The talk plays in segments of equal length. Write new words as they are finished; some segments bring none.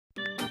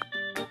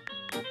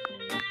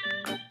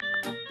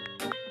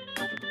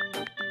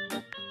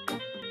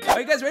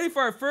you guys ready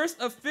for our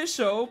first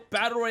official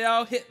Battle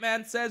Royale?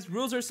 Hitman Says.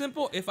 Rules are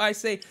simple. If I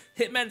say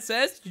Hitman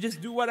Says, you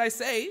just do what I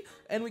say,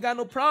 and we got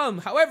no problem.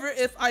 However,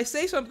 if I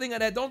say something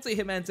and I don't say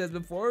Hitman Says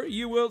before,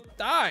 you will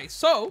die.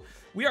 So,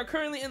 we are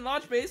currently in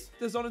launch base.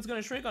 The zone is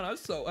going to shrink on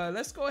us, so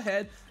let's go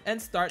ahead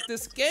and start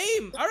this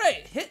game. All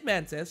right,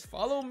 Hitman Says,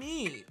 follow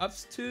me up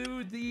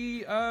to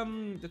the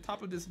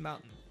top of this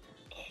mountain.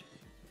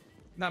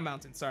 Not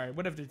mountain, sorry.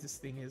 Whatever this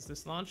thing is.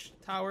 This launch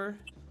tower.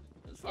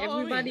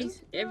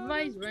 Everybody's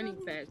running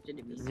faster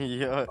than me.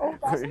 Yeah.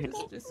 Hitman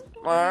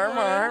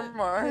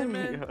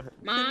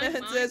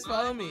Says,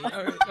 follow me.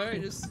 All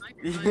right, just.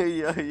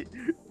 Yeah.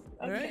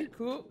 All right,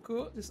 cool.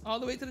 Just all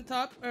the way to the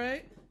top. All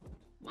right.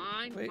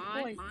 Mine. Wait.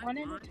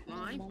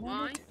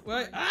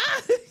 What?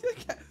 Ah!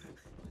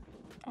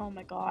 Oh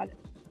my god.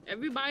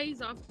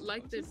 Everybody's off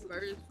like the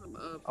first from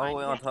All the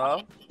way on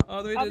top?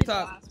 All the way to the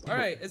top. All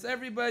right, is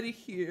everybody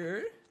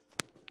here?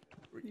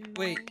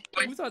 Wait,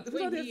 who's on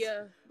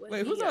that?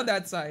 Wait, who's on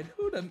that side?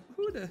 Who the?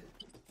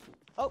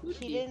 Oh,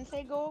 he didn't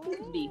say go over there?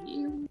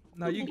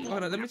 No, you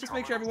hold on. Let me just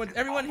make sure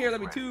everyone here.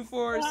 Let me 2,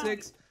 4,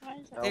 6,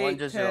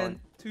 8, 10,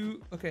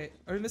 2. Okay,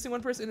 are we missing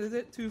one person? Is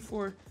it 2,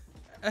 4?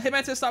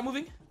 Hitman Says stop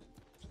moving.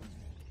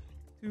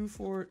 2,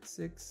 4,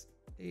 6,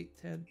 8,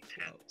 10,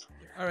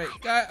 12. All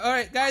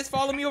right, guys,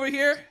 follow me over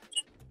here.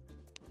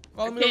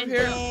 Follow me over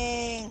here.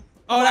 Dang.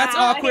 Oh, that's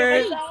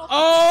awkward.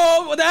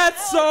 Oh,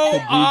 that's so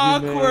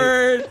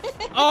awkward.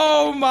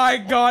 Oh my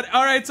god.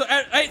 All right, so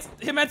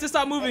Hitman Says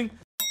stop moving.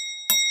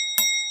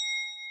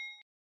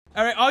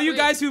 All right, all you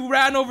guys who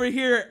ran over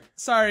here,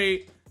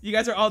 sorry, you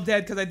guys are all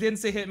dead because I didn't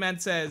say Hitman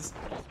Says.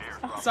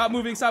 Stop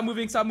moving,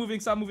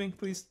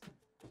 please.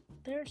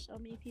 There are so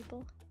many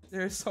people.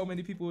 There are so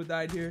many people who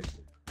died here.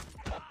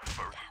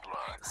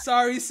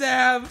 Sorry,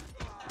 Sam.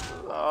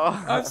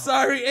 Oh. I'm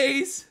sorry,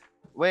 Ace.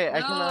 Wait,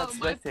 I cannot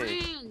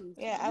spectate.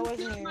 Yeah, I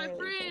wasn't even really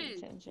paying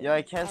attention. Yeah,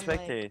 I can't I'm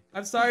like- spectate.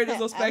 I'm sorry, there's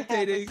no I'm half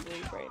spectating.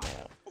 asleep right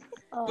now.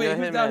 Oh, Wait, Yeah,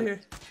 who's Hitman. down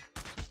here?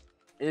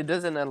 It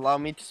doesn't allow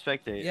me to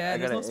spectate. Yeah, I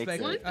there's gotta no exit.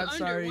 spectate. I'm One's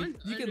sorry. under,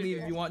 You can one's leave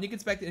if under. you want. You can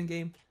spectate in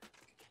game.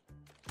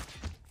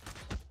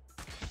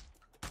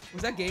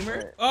 Was that Gamer?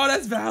 Right. Oh,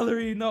 that's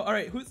Valerie. No, all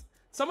right. Who's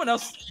someone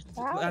else?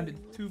 Valerie.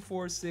 Landed 2,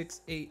 4,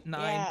 6, 8,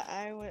 9.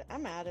 Yeah,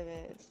 I'm out of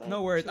it. It's like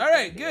No worries. 2:30 All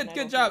right, and good I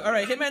don't job. feel All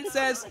right, good. Hitman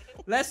Says,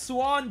 let's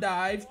swan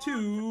dive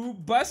to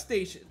bus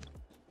station.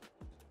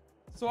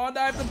 Swan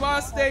dive to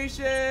bus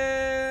station.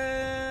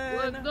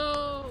 Let's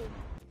go.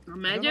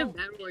 Imagine if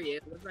Battle Royale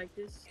was like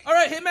this. All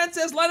right, Hitman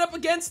Says, line up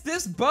against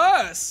this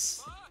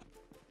bus.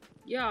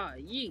 Yeah,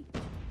 yeet.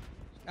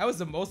 That was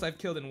the most I've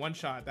killed in one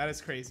shot. That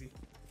is crazy.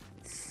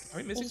 Are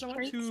we missing is someone?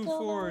 Frank 2, still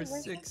 4, alive?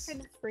 Where's 6. my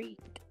friend Freak?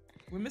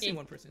 We're missing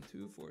one person.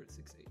 2, 4,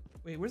 6, 8.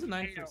 Wait, where's the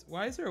 9 first?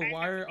 Why is there a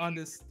wire on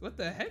this? What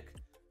the heck?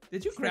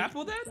 Did you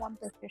grapple that?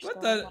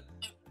 What the?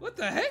 What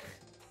the heck?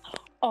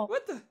 Oh.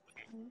 What the?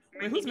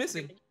 Wait, who's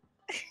missing?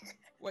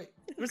 Wait,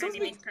 we're supposed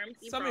to be.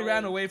 Somebody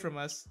ran away from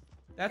us.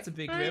 That's a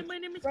big Hi, rip. my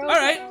name is All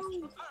right.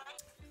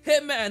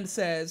 Hitman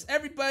Says,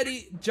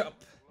 everybody jump.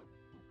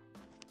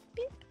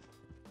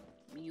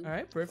 You. All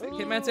right, perfect.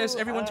 Hitman Says,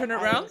 everyone turn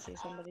I around. didn't see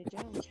somebody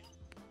jump.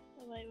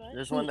 Wait, what?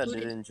 There's one that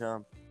didn't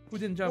jump. Who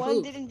didn't jump?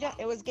 One didn't jump.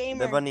 It was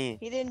Gamer. The bunny.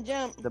 He didn't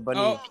jump. The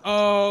bunny.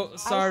 Oh,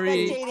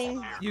 sorry.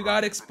 spectating. You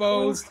got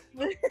exposed.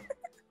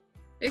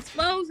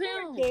 Expose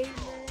him. Gamer.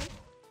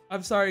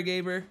 I'm sorry,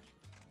 Gaber.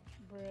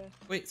 Bruh.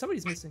 Wait,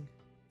 somebody's missing.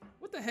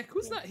 What the heck?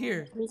 Who's not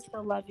here? We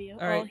still love you.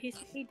 All right. Oh,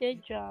 he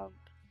did jump.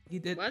 He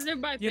did. Why is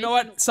everybody You know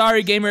facing what?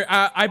 Sorry, Gamer.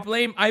 I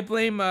blame my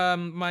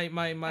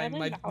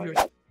didn't viewers.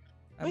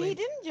 I Wait, he blame-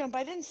 didn't jump.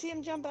 I didn't see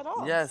him jump at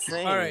all. Yeah,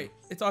 same. All right,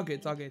 it's all good.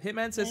 It's all good.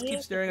 Hitman Says, Maybe keep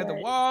it's staring at the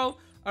right. wall.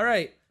 All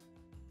right,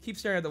 keep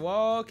staring at the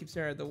wall. Keep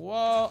staring at the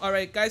wall. All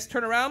right, guys,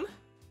 turn around.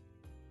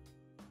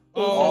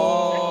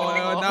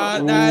 Oh,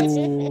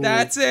 no,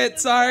 that's it.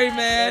 Sorry, So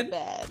man.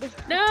 bad.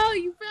 No,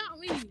 you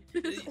found me.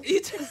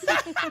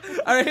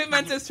 All right,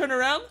 Hitman Says, turn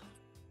around.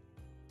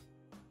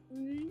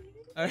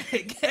 All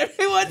right,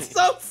 everyone's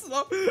so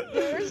slow.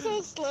 They were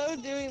so slow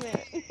doing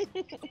that.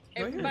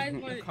 Everybody's A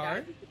going to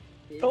car?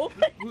 die. Oh,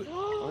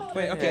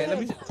 Wait, okay, let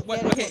me.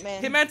 What? Get it, Okay,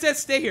 Hitman. Hitman Says,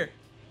 stay here.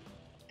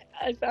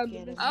 I found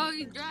Get the it. Oh,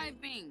 he's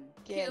driving.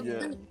 Get Kill Yeah.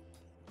 him.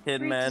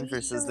 Hitman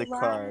versus the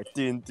car.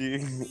 Dun,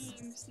 dun.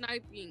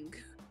 Sniping.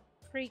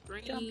 Freak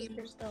jump if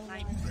you're still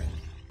alive.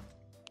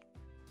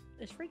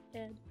 Is Freak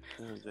dead?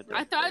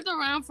 I thought it was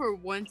around for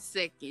 1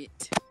 second.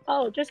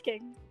 Oh, just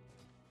kidding.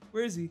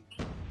 Where is he?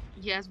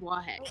 He has wall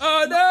hack.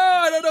 Oh no,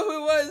 I don't know who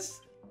it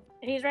was.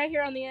 He's right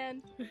here on the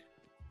end.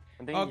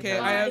 Okay,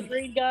 Oh, I the have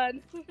green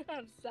gun.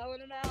 I'm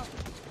selling him out.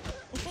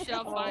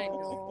 Shall fight.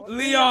 Oh.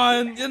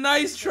 Leon.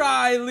 Nice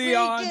try,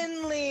 Leon.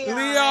 Freaking Leon.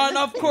 Leon,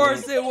 of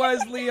course it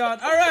was Leon.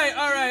 All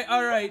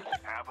right.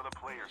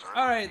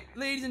 All right,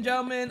 ladies and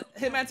gentlemen,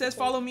 Hitman Says,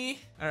 follow me.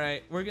 All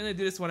right, we're gonna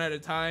do this one at a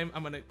time.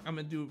 I'm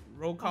gonna do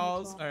roll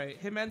calls. All right,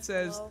 Hitman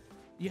Says, Hello.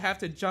 you have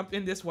to jump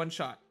in this one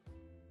shot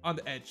on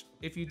the edge.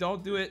 If you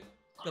don't do it,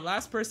 the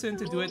last person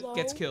to do it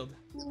gets killed.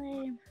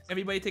 Lame.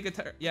 Everybody take a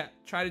turn. Yeah,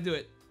 try to do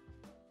it.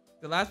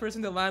 The last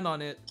person to land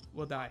on it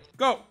will die.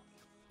 Go.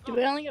 Do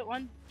we only get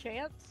one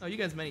chance? Oh, you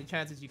get as many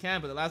chances as you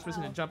can, but the last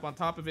person to Oh. jump on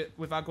top of it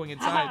without going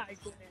Haha, inside. I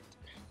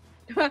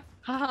couldn't.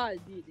 Haha, I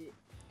did it.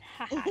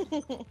 Haha.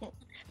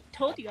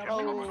 Told you.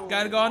 Oh.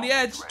 Gotta go on the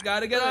edge.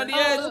 Gotta get on the Oh.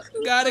 edge.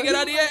 Gotta get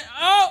on the edge.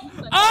 Oh!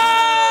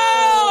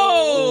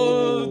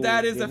 Oh!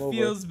 That is a Game over.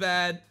 feels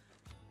bad.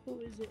 Who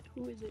is it?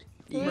 Who is it?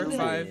 Who Mark is it?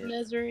 5.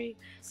 Misery.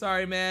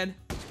 Sorry, man.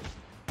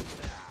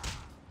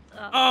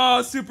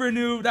 Oh, super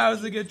noob. That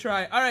was a good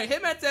try. All right,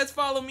 Hitman says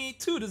follow me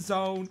to the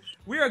zone.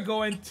 We are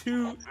going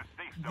to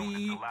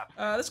the...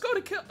 let's go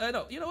to kill...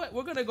 no, you know what?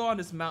 We're going to go on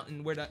this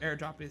mountain where the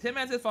airdrop is.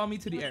 Hitman says follow me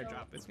to the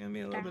airdrop. It's going to be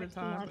a little bit of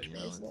time, but you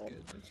know, it's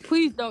good.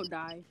 Please don't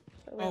die.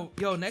 Oh,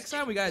 yo, next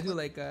time we got to do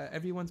like,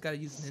 everyone's got to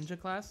use ninja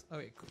class.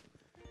 Okay, cool.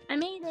 I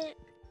made it.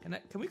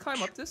 Can we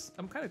climb up this?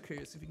 I'm kind of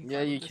curious if you can Yeah,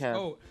 climb you up this. can.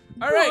 Oh,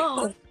 all right.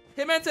 Whoa.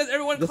 Hitman says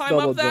everyone Just climb up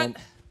double that. jump.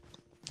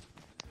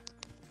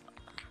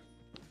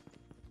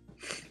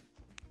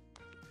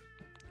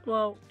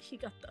 Whoa, he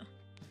got the.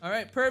 All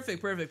right,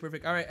 perfect.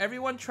 All right,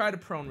 everyone try to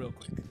prone real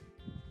quick.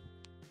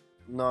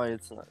 No,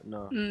 it's not.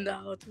 No.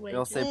 No, it's way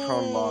It'll too. say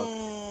prone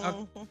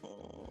log.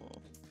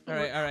 All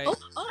right. Oh!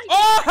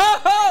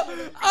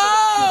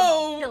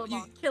 Oh! Kill them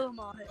all. Kill them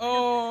all.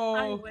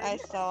 Oh! I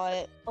saw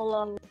it.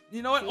 Alone.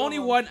 You know what? Only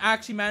one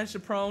actually managed to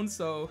prone,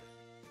 so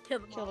Kill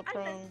them Kill all. the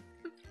prone.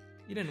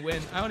 you didn't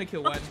win. I only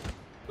killed one.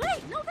 Wait,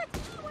 no, that's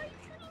not. Why are you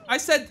shooting me? I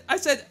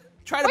said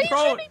try Why to are you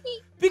prone shooting me?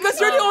 because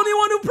you're the only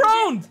one who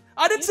proned.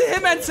 I didn't say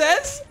Hitman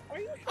says. Are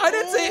you I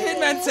didn't say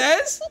Hitman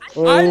says.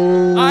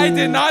 Oh. I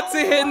did not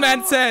say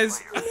Hitman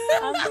says.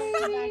 I'm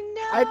going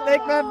back. I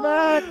take that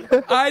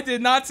back. I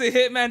did not say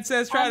Hitman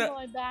says. Try I'm to.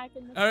 going back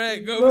in the All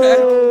right, street. go back.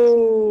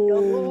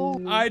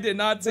 No. I did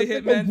not say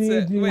That's like a Hitman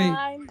says. GG. Wait.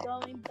 I'm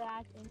going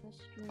back in the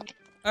street.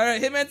 All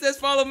right, Hitman says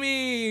follow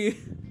me.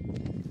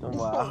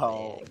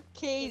 Wow.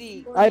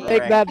 Katie. I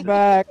take that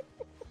back.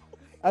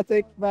 I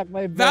take back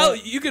my Val,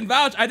 back. you can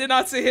vouch. I did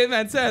not say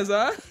Hitman says,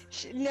 huh?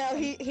 No,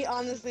 he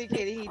honestly,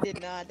 Katie, he did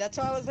not. That's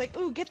why I was like,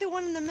 ooh, get the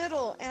one in the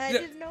middle. And I Yeah,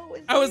 didn't know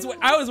it was you.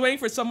 I was waiting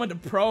for someone to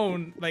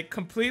prone like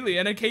completely,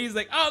 and then Katie's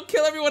like, "Oh,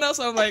 kill everyone else."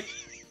 I'm like,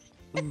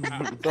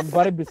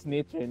 Somebody be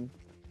snitching.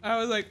 I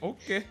was like,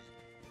 okay.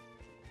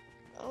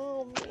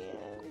 Oh, man.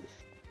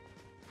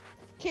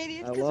 Katie,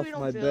 it's I because lost we my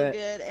don't feel bet.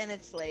 good and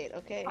it's late,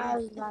 okay? I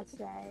was about to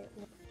say.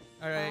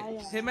 All right, Oh,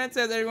 yeah. Hitman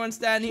says everyone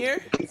stand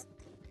here.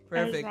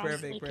 Perfect.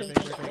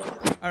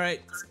 All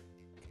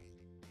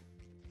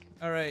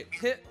right.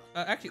 Hit.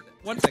 Actually,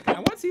 1 second. I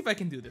want to see if I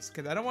can do this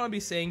because I don't want to be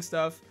saying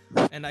stuff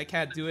and I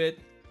can't do it.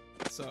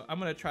 So I'm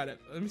gonna try to.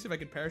 Let me see if I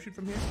can parachute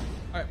from here.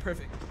 All right,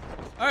 perfect.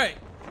 All right.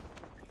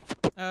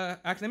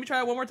 Actually, let me try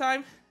it one more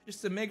time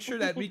just to make sure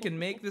that we can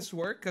make this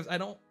work because I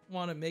don't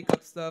want to make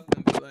up stuff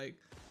and be like,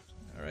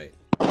 all right.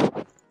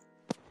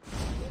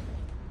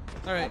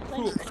 All right,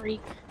 cool.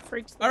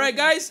 Freaks. All right,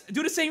 guys,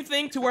 do the same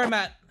thing to where I'm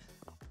at.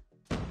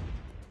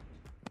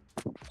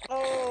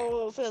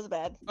 Oh, feels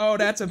bad. Oh,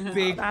 that's a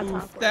big That's oof.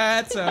 awkward.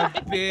 That's a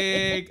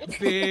big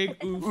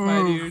oof,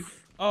 my dude.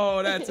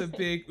 Oh, that's a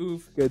big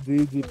oof. Good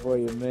GG for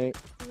you, mate.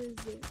 Who is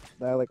it?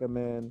 Die like a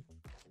man.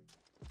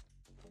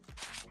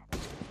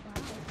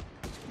 Wow.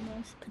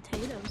 Nice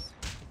potatoes.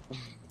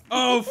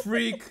 Oh,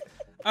 freak.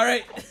 All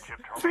right.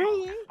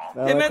 Free.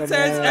 Die like Hitman a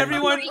says man.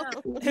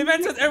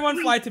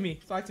 everyone fly to me.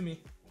 Fly to me.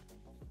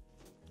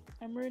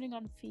 I'm rooting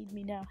on Feed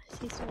Me Now.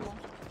 He's so lucky.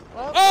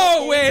 Well, Oh,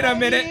 okay, wait a thank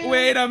minute. you.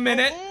 Wait a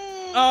minute.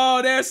 Mm.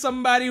 Oh, there's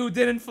somebody who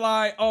didn't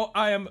fly. Oh,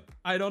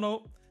 I don't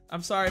know.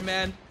 I'm sorry,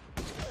 man.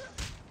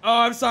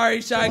 Oh, I'm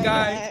sorry, shy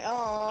guy. Okay,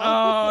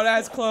 Oh,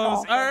 that's close.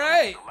 All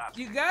right.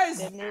 You guys,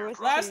 Then there was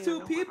last two.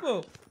 two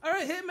people. All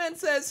right, Hitman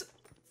says,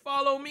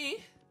 follow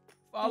me.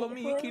 Follow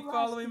me. Keep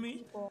following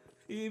me.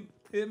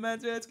 Hitman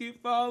says,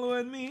 keep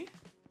following me.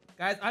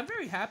 Guys, I'm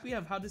very happy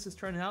of how this is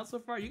turning out so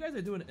far. You guys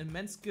are doing an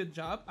immense good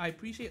job. I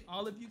appreciate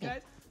all of you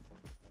guys.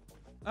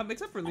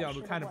 Except for Leon,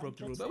 who kind of broke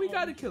the rule, but we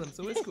gotta kill him,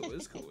 so it's cool.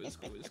 It's cool.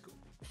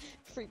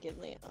 Freaking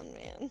Leon,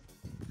 man.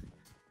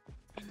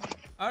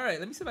 All right,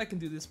 let me see if I can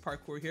do this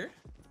parkour here.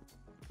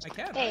 I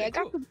can. Hey, Alright, I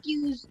got cool.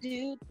 confused,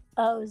 dude.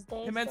 Oh, is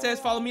Dave Hitman still says,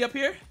 follow alive? me up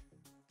here.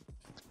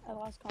 I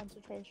lost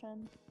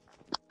concentration.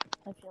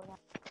 I feel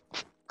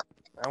that.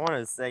 I want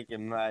a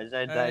second match.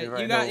 I All died right,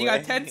 right you got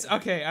away. 10.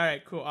 Okay, all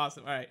right, cool,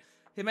 awesome. All right,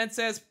 Hitman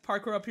says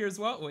parkour up here as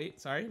well. Wait,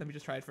 sorry, let me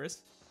just try it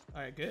first.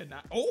 All right, good.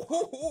 Now,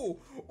 oh,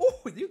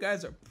 you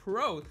guys are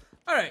pros.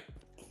 All right,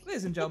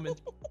 ladies and gentlemen,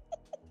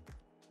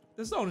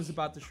 the zone is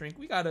about to shrink.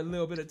 We got a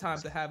little bit of time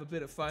to have a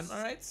bit of fun.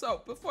 All right,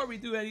 so before we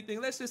do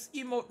anything, let's just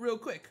emote real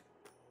quick.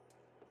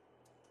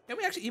 Can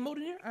we actually emote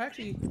in here?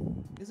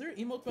 Is there an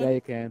emote button? Yeah,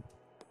 you can.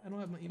 I don't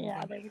have my emote Yeah,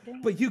 button. there you go.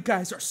 But you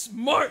guys are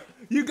smart.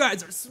 You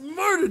guys are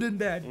smarter than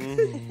that.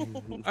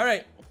 Mm. All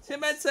right,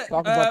 Hitman said.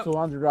 Talk about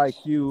 200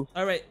 IQ.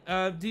 All right.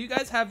 Do you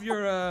guys have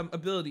your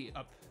ability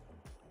up?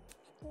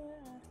 Yeah.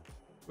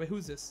 Wait,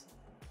 who's this?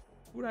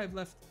 Who do I have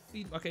left?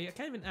 Okay, I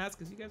can't even ask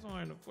because you guys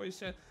aren't in a voice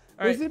chat.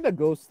 All right. Who's in the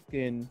ghost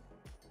skin?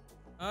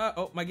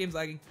 Oh, my game's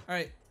lagging. All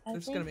right. I I'm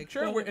just gonna think make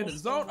sure Dave we're in the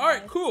is zone. still All right.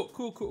 alive. Cool.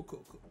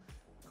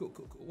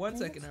 1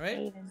 second. All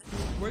right.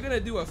 We're gonna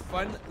do a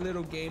fun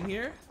little game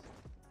here.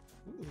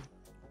 Ooh.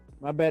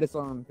 My bet is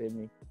on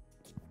Timmy.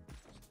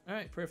 All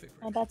right, perfect.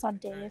 Oh, that's on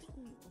Dave.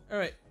 All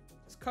right,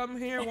 let's come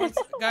here once,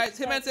 guys.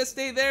 Hitman says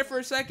stay there for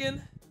a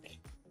second.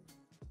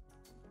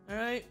 All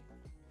right.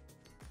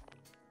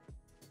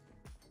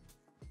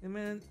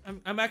 Hitman,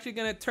 I'm actually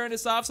gonna turn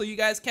this off so you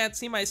guys can't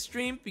see my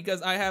stream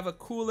because I have a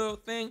cool little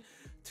thing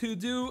to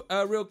do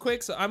real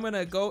quick. So I'm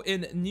gonna go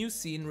in new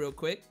scene real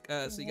quick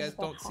so you guys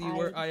don't see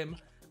where I am.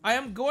 I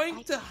am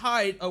going to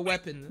hide a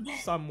weapon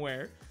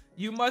somewhere.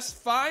 You must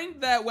find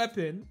that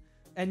weapon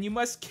and you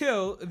must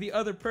kill the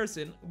other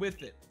person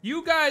with it.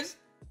 You guys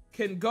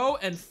can go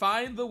and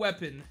find the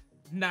weapon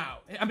now.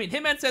 I mean,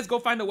 Hitman says go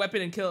find the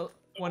weapon and kill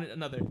one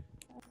another.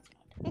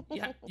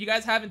 Yeah, you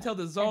guys have until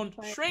the zone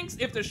shrinks.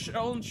 If the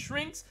zone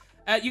shrinks,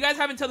 you guys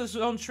have until the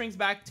zone shrinks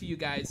back to you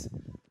guys.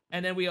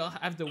 And then we'll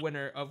have the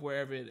winner of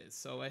wherever it is.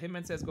 So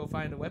Hitman says go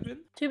find a weapon.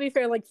 To be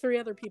fair, like 3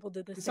 other people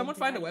did this. Did someone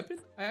find a weapon?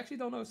 I actually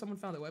don't know if someone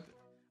found a weapon.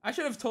 I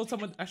should have told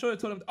someone. I should have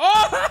told them.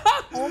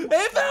 Oh!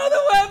 They found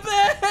a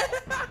weapon!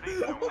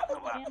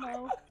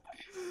 Ammo.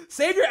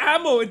 Save your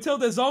ammo until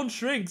the zone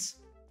shrinks.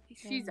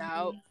 She's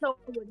out.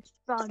 Someone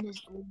found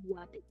his own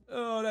weapon.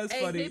 Oh, that's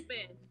Hey, funny.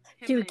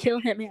 Hitman. Dude, kill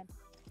Hitman.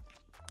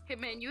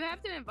 Hitman, you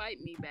have to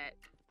invite me back.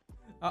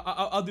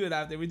 I'll do it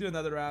after. We do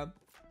another round.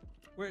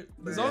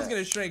 The zone's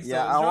gonna shrink.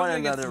 Yeah, so I the zone's want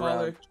gonna get another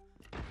smaller. round.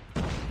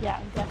 Yeah,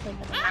 I'm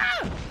definitely gonna.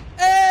 Ah!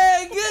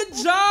 Hey, good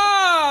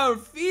job!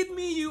 Feed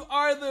me, you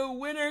are the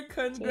winner.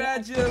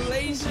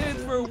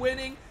 Congratulations for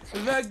winning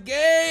the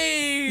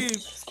game.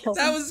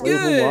 That was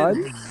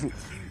good.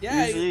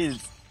 Yeah.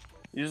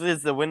 Usually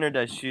it's the winner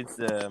that shoots.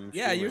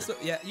 Yeah, you're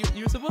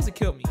supposed to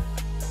kill me.